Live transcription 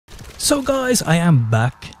So guys, I am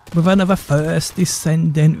back with another First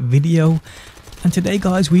Descendant video, and today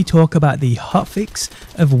guys we talk about the hotfix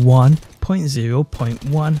of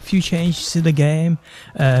 1.0.1, few changes to the game,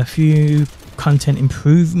 a few content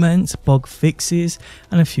improvements, bug fixes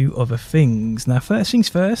and a few other things. Now first things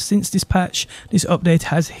first, since this update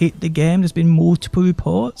has hit the game, there's been multiple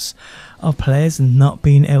reports of players not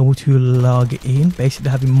being able to log in, basically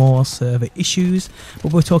having more server issues,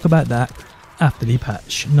 but we'll talk about that after the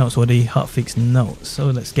patch notes or the hotfix notes.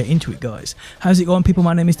 So let's get into it guys. How's it going people?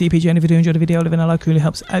 My name is DPJ, and if you do enjoy the video, living a like really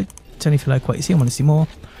helps out, and if you like what you see and want to see more,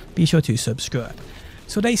 be sure to subscribe.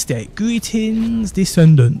 So they state, greetings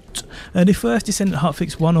Descendant, the First Descendant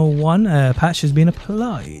hotfix 101 patch has been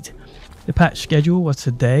applied. The patch schedule was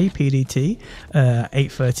today, PDT,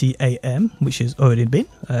 8:30 AM, which has already been,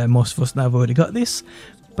 most of us now have already got this.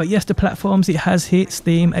 But yes, the platforms it has hit: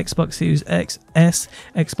 Steam, Xbox Series X, S,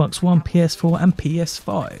 Xbox One, PS4 and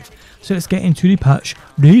PS5. So let's get into the patch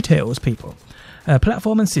details people.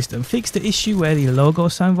 Platform and system: fixed the issue where the logo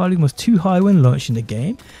sound volume was too high when launching the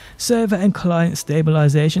game. Server and client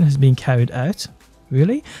stabilization has been carried out.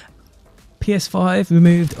 Really? PS5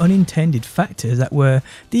 removed unintended factors that were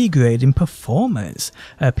degrading performance.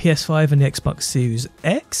 PS5 and the Xbox Series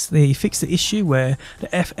X, they fixed the issue where the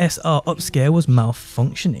FSR upscale was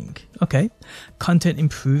malfunctioning. Okay. Content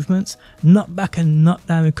improvements: knockback and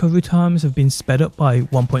knockdown recovery times have been sped up by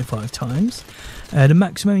 1.5 times. The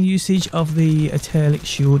maximum usage of the Italic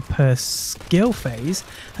shield per skill phase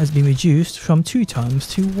has been reduced from 2 times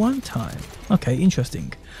to 1 time. Okay,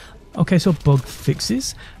 interesting. Okay, so bug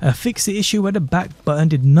fixes. Fix the issue where the back button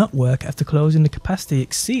did not work after closing the capacity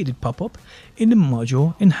exceeded pop-up in the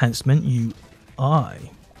module enhancement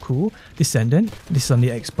UI. Cool. Descendant, this is on the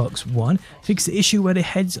Xbox One. Fix the issue where the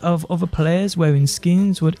heads of other players wearing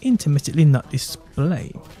skins would intermittently not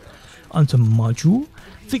display. Onto module.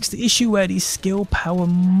 Fix the issue where the skill power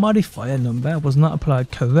modifier number was not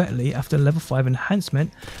applied correctly after level 5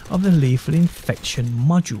 enhancement of the lethal infection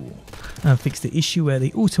module. And fix the issue where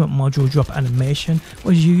the ultimate module drop animation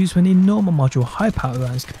was used when the normal module high power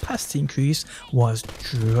rounds capacity increase was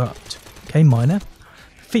dropped. Okay, minor.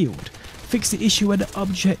 Field. Fix the issue where the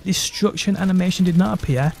object destruction animation did not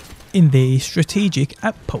appear in the strategic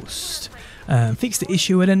outpost. Fix the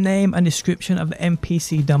issue where the name and description of the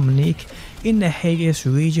NPC Dominique in the Helios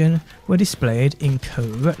region were displayed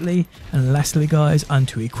incorrectly. And lastly guys,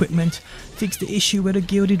 onto equipment. Fix the issue where the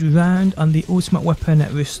gilded round on the ultimate weapon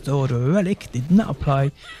restored relic did not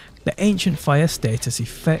apply the ancient fire status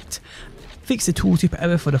effect. Fix the tooltip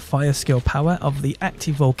error for the fire skill power of the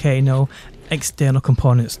active volcano external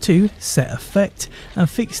components to set effect, and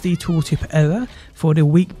fix the tooltip error for the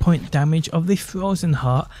weak point damage of the frozen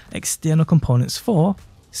heart external components for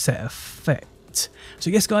set effect. So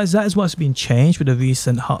yes guys, that is what's been changed with the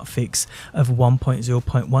recent hotfix of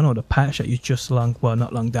 1.0.1, or the patch that you just not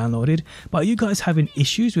long downloaded. But are you guys having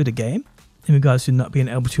issues with the game in regards to not being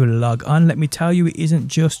able to log on? Let me tell you, it isn't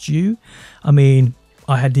just you. I mean,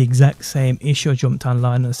 I had the exact same issue. I jumped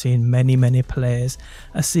online and seen many players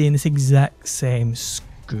are seeing this exact same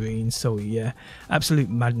screen. So yeah, absolute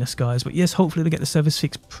madness guys. But yes, hopefully they get the servers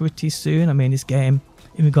fixed pretty soon. I mean, this game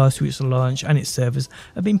in regards to its launch and its servers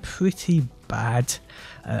have been pretty bad,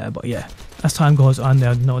 but yeah, as time goes on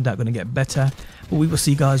they're no doubt going to get better. But we will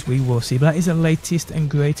see guys, we will see. But that is the latest and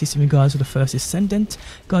greatest in regards to the First Descendant.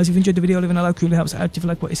 Guys, if you enjoyed the video, leaving a like really helps out. If you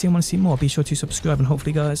like what you see and want to see more, be sure to subscribe, and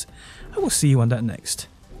hopefully guys, I will see you on that next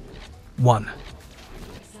one.